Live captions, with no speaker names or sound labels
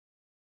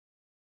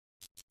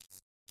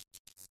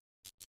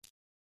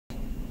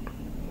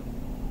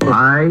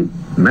I,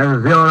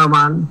 Mirza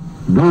Rahman,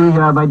 do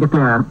hereby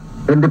declare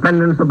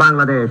independence of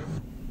Bangladesh.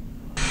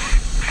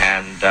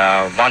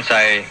 And once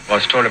I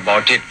was told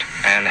about it,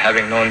 and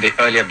having known the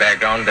earlier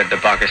background that the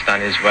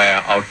Pakistanis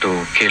were out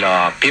to kill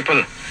our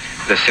people,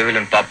 the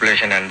civilian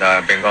population and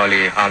the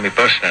Bengali army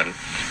personnel,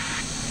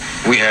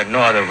 we had no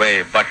other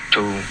way but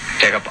to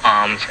take up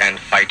arms and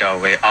fight our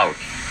way out.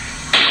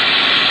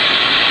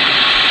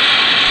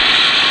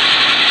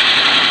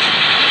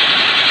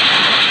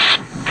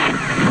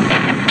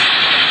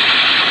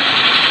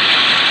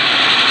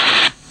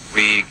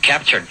 We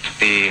captured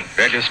the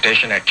radio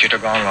station at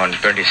Chittagong on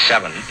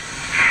 27,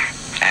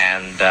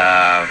 and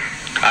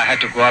I had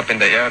to go up in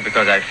the air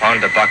because I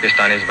found the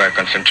Pakistanis were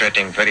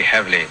concentrating very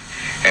heavily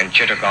in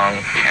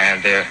Chittagong,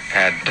 and they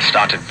had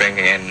started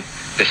bringing in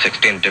the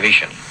 16th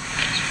Division.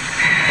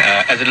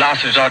 As a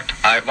last resort,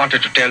 I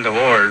wanted to tell the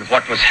world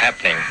what was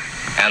happening,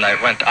 and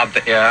I went up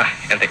the air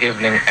in the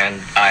evening and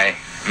I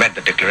made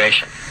the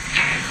declaration.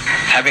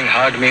 Having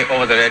heard me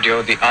over the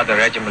radio, the other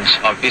regiments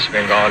of East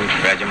Bengal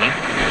Regiment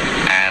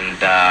and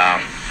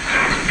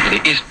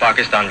the East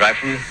Pakistan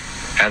Rifle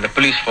and the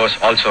police force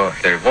also,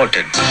 they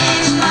revolted.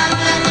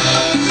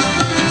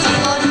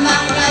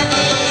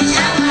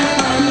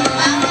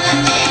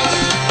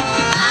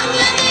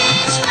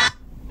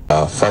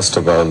 First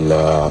of all,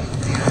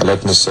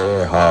 let me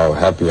say how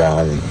happy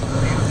I am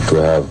to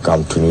have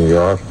come to New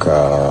York,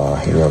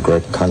 in your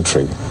great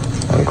country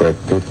and great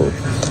people.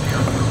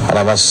 And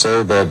I must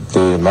say that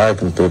the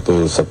American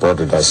people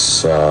supported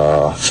us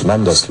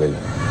tremendously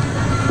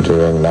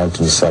during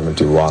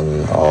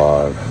 1971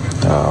 or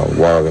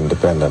War of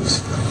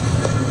Independence.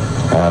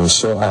 And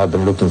so I have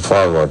been looking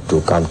forward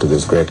to come to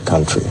this great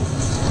country.